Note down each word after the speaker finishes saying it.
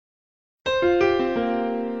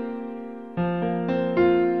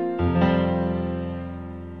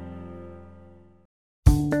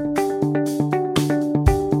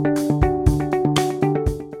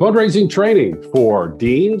Fundraising training for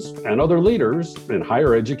deans and other leaders in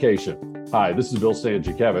higher education. Hi, this is Bill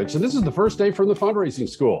Stanczykiewicz, and this is the first day from the fundraising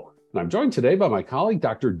school. And I'm joined today by my colleague,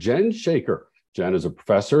 Dr. Jen Shaker. Jen is a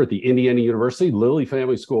professor at the Indiana University Lilly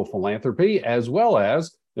Family School of Philanthropy, as well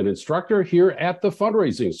as an instructor here at the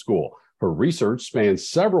fundraising school. Her research spans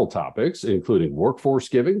several topics, including workforce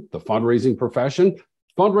giving, the fundraising profession,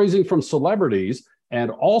 fundraising from celebrities,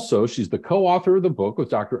 and also she's the co-author of the book with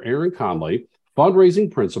Dr. Erin Conley, Fundraising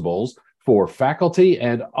Principles for Faculty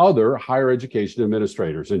and Other Higher Education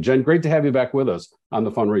Administrators. And Jen, great to have you back with us on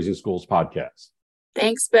the Fundraising Schools podcast.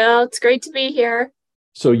 Thanks, Bill. It's great to be here.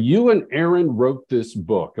 So you and Erin wrote this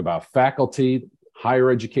book about faculty, higher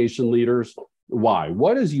education leaders. Why?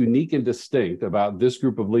 What is unique and distinct about this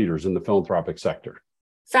group of leaders in the philanthropic sector?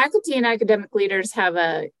 Faculty and academic leaders have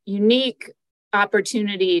a unique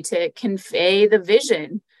opportunity to convey the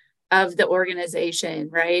vision of the organization,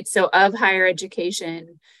 right? So of higher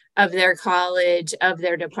education, of their college, of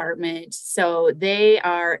their department. So they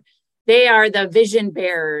are the vision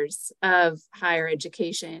bearers of higher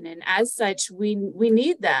education. And as such, we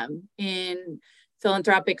need them in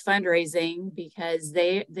philanthropic fundraising because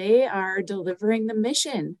they are delivering the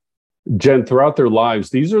mission. Jen, throughout their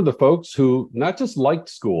lives, these are the folks who not just liked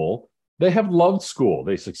school, they have loved school.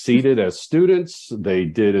 They succeeded as students. They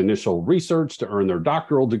did initial research to earn their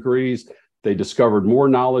doctoral degrees. They discovered more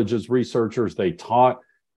knowledge as researchers. They taught.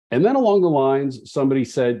 And then along the lines, somebody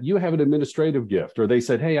said, you have an administrative gift. Or they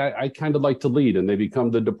said, hey, I kind of like to lead. And they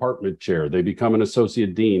become the department chair. They become an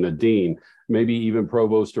associate dean, a dean, maybe even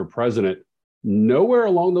provost or president. Nowhere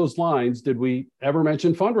along those lines did we ever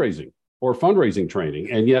mention fundraising or fundraising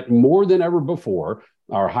training. And yet more than ever before,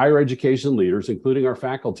 our higher education leaders, including our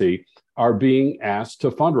faculty, are being asked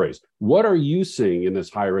to fundraise. What are you seeing in this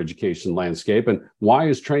higher education landscape, and why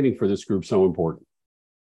is training for this group so important?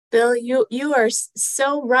 Bill, you are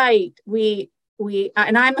so right. We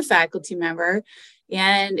and I'm a faculty member,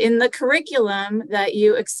 and in the curriculum that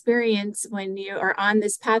you experience when you are on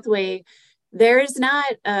this pathway, there is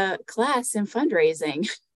not a class in fundraising.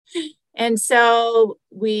 And so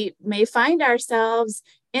we may find ourselves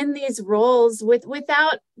in these roles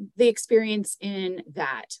without the experience in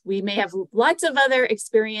that. We may have lots of other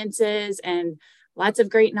experiences and lots of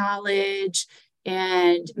great knowledge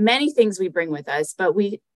and many things we bring with us, but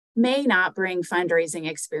we may not bring fundraising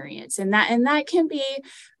experience. And that can be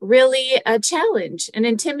really a challenge, an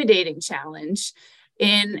intimidating challenge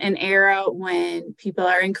in an era when people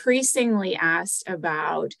are increasingly asked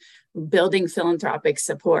about building philanthropic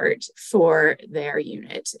support for their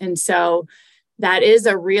unit. And so that is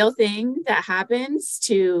a real thing that happens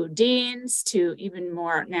to deans, to even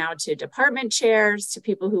more now to department chairs, to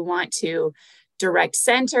people who want to direct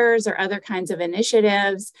centers or other kinds of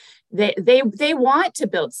initiatives. They want to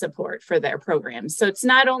build support for their programs. So it's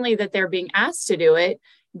not only that they're being asked to do it,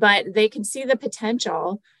 but they can see the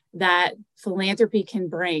potential that philanthropy can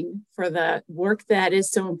bring for the work that is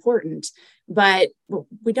so important. But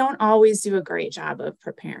we don't always do a great job of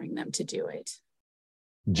preparing them to do it.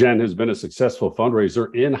 Jen has been a successful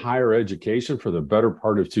fundraiser in higher education for the better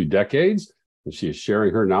part of 2 decades, and she is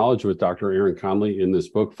sharing her knowledge with Dr. Erin Conley in this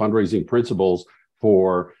book, Fundraising Principles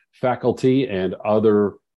for Faculty and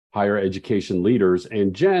Other Higher Education Leaders.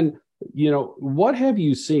 And Jen, what have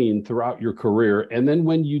you seen throughout your career? And then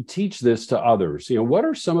when you teach this to others, what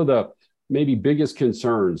are some of the maybe biggest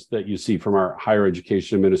concerns that you see from our higher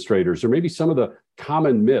education administrators, or maybe some of the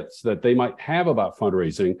common myths that they might have about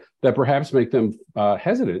fundraising that perhaps make them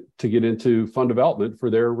hesitant to get into fund development for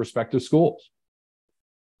their respective schools?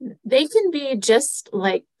 They can be just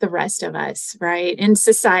like the rest of us, right? In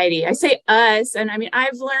society. I say us, and I mean,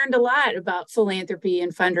 I've learned a lot about philanthropy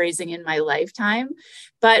and fundraising in my lifetime,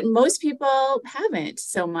 but most people haven't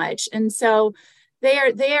so much. And so they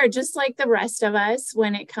are just like the rest of us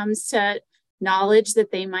when it comes to knowledge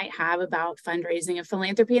that they might have about fundraising and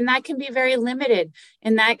philanthropy. And that can be very limited,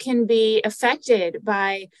 and that can be affected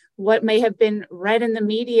by what may have been read in the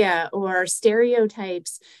media or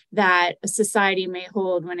stereotypes that a society may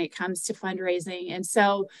hold when it comes to fundraising. And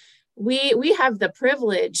so we have the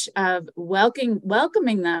privilege of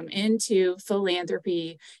welcoming them into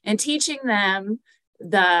philanthropy and teaching them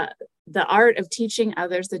the art of teaching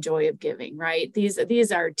others the joy of giving, right?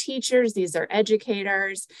 These are teachers, these are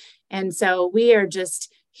educators. And so we are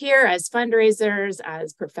just here as fundraisers,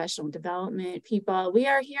 as professional development people. We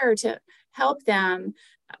are here to help them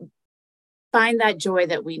find that joy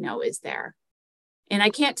that we know is there. And I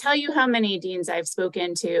can't tell you how many deans I've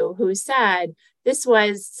spoken to who said this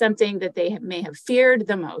was something that they may have feared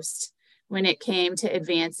the most when it came to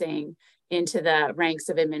advancing into the ranks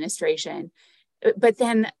of administration. But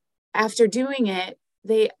then after doing it,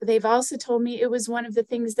 they've also told me it was one of the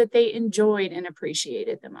things that they enjoyed and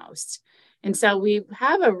appreciated the most. And so we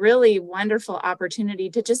have a really wonderful opportunity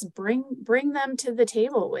to just bring them to the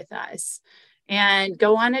table with us and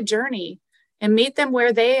go on a journey and meet them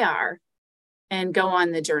where they are and go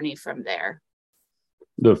on the journey from there.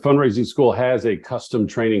 The fundraising school has a custom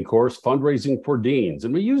training course, Fundraising for Deans.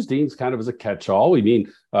 And we use deans kind of as a catch-all. We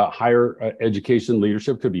mean higher education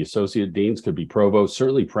leadership, could be associate deans, could be provosts,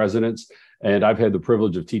 certainly presidents. And I've had the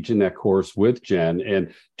privilege of teaching that course with Jen.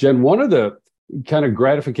 And Jen, one of the kind of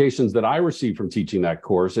gratifications that I receive from teaching that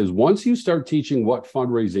course is once you start teaching what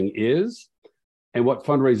fundraising is and what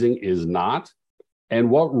fundraising is not, and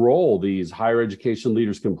what role these higher education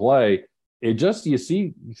leaders can play, you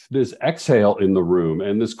see this exhale in the room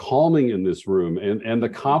and this calming in this room and the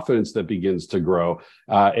confidence that begins to grow.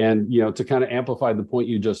 And, to kind of amplify the point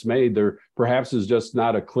you just made, there perhaps is just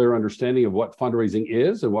not a clear understanding of what fundraising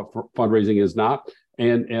is and what fundraising is not,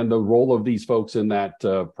 and the role of these folks in that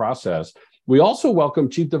process. We also welcome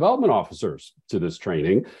chief development officers to this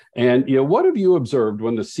training. And, what have you observed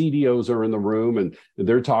when the CDOs are in the room and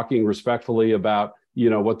they're talking respectfully about,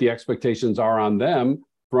 what the expectations are on them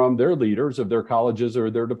from their leaders of their colleges or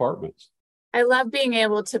their departments? I love being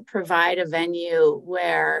able to provide a venue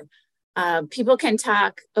where people can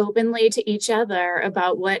talk openly to each other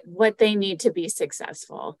about what they need to be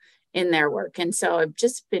successful in their work. And so I've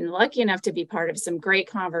just been lucky enough to be part of some great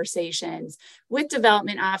conversations with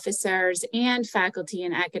development officers and faculty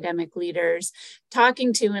and academic leaders,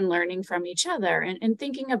 talking to and learning from each other and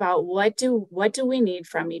thinking about what do we need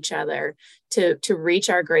from each other to reach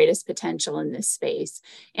our greatest potential in this space.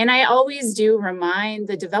 And I always do remind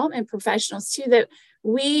the development professionals too that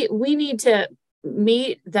we need to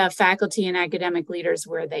meet the faculty and academic leaders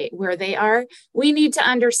where they are. We need to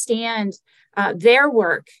understand their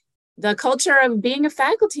work, the culture of being a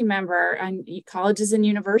faculty member on colleges and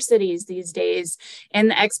universities these days, and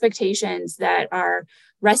the expectations that are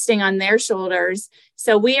resting on their shoulders.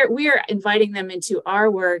 So we are inviting them into our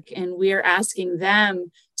work, and we are asking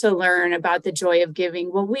them to learn about the joy of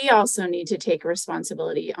giving. Well, we also need to take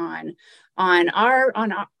responsibility on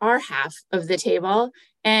our half of the table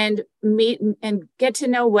and meet and get to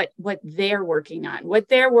know what they're working on, what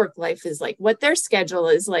their work life is like, what their schedule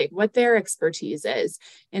is like, what their expertise is.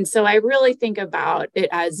 And so I really think about it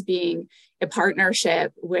as being a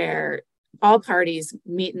partnership where all parties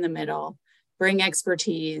meet in the middle, bring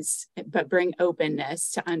expertise, but bring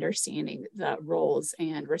openness to understanding the roles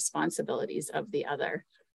and responsibilities of the other.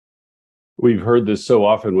 We've heard this so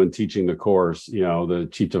often when teaching the course. The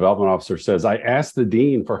chief development officer says, I asked the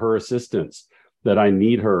dean for her assistance, that I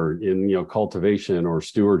need her in, cultivation or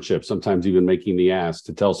stewardship, sometimes even making the ask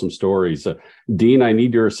to tell some stories. Dean, I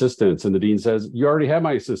need your assistance. And the dean says, you already have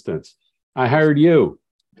my assistance. I hired you.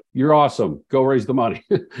 You're awesome. Go raise the money.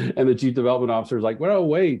 And the chief development officer is like, well,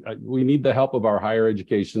 wait, we need the help of our higher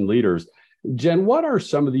education leaders. Jen, what are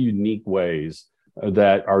some of the unique ways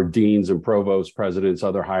that our deans and provosts, presidents,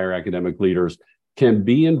 other higher academic leaders can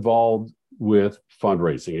be involved with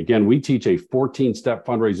fundraising? Again, we teach a 14-step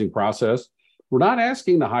fundraising process. We're not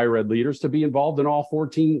asking the higher ed leaders to be involved in all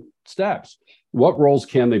 14 steps. What roles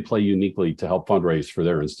can they play uniquely to help fundraise for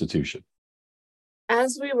their institution?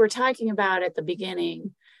 As we were talking about at the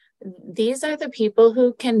beginning, these are the people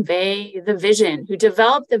who convey the vision, who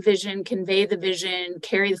develop the vision, convey the vision,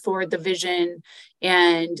 carry forward the vision,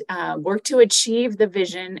 and work to achieve the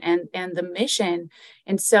vision and the mission.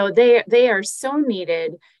 And so they are so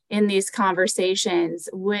needed in these conversations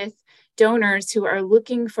with donors who are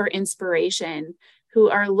looking for inspiration, who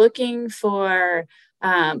are looking for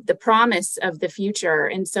the promise of the future.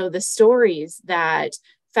 And so the stories that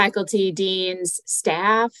faculty, deans,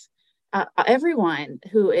 staff, everyone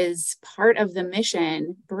who is part of the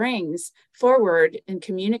mission brings forward and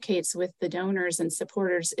communicates with the donors and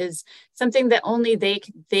supporters is something that only they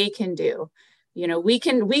can do. We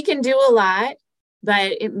can do a lot,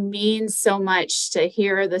 but it means so much to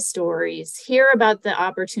hear the stories, hear about the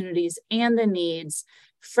opportunities and the needs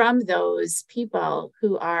from those people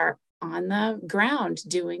who are on the ground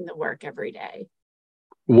doing the work every day.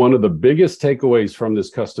 One of the biggest takeaways from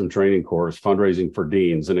this custom training course, Fundraising for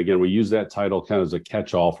Deans, and again, we use that title kind of as a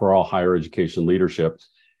catch-all for all higher education leadership,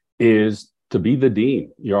 is to be the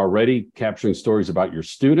dean. You're already capturing stories about your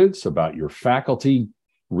students, about your faculty,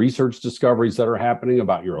 research discoveries that are happening,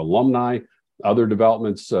 about your alumni, other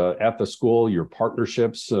developments at the school, your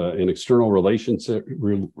partnerships in external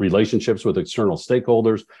relationships with external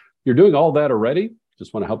stakeholders. You're doing all that already.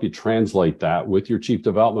 Just want to help you translate that with your chief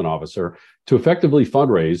development officer to effectively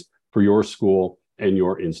fundraise for your school and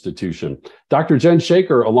your institution. Dr. Jen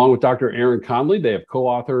Shaker, along with Dr. Aaron Conley, they have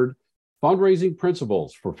co-authored Fundraising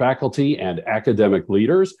Principles for Faculty and Academic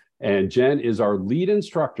Leaders. And Jen is our lead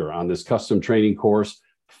instructor on this custom training course,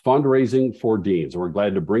 Fundraising for Deans. We're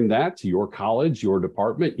glad to bring that to your college, your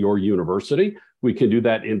department, your university. We can do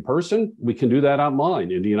that in person. We can do that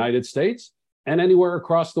online in the United States and anywhere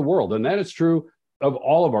across the world. And that is true of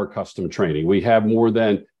all of our custom training. We have more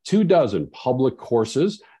than 24 public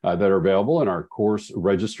courses that are available in our course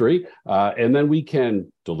registry. And then we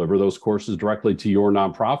can deliver those courses directly to your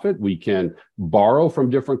nonprofit. We can borrow from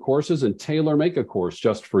different courses and tailor make a course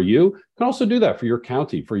just for you. You can also do that for your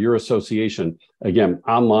county, for your association, again,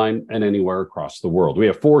 online and anywhere across the world. We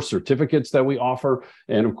have 4 certificates that we offer.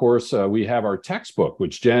 And of course, we have our textbook,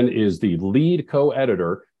 which Jen is the lead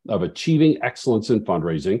co-editor of Achieving Excellence in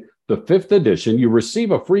Fundraising, the 5th edition. You receive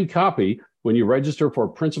a free copy when you register for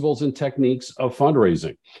Principles and Techniques of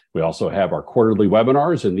Fundraising. We also have our quarterly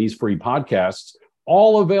webinars and these free podcasts,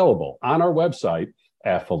 all available on our website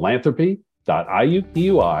at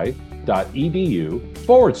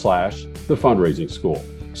philanthropy.iupui.edu/the fundraising school.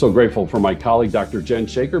 So grateful for my colleague, Dr. Jen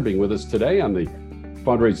Shaker, being with us today on the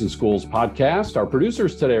Fundraising Schools podcast. Our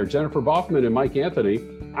producers today are Jennifer Boffman and Mike Anthony.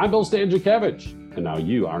 I'm Bill Stanczykiewicz, and now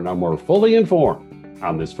you are more fully informed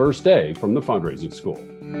on this first day from the Fundraising School.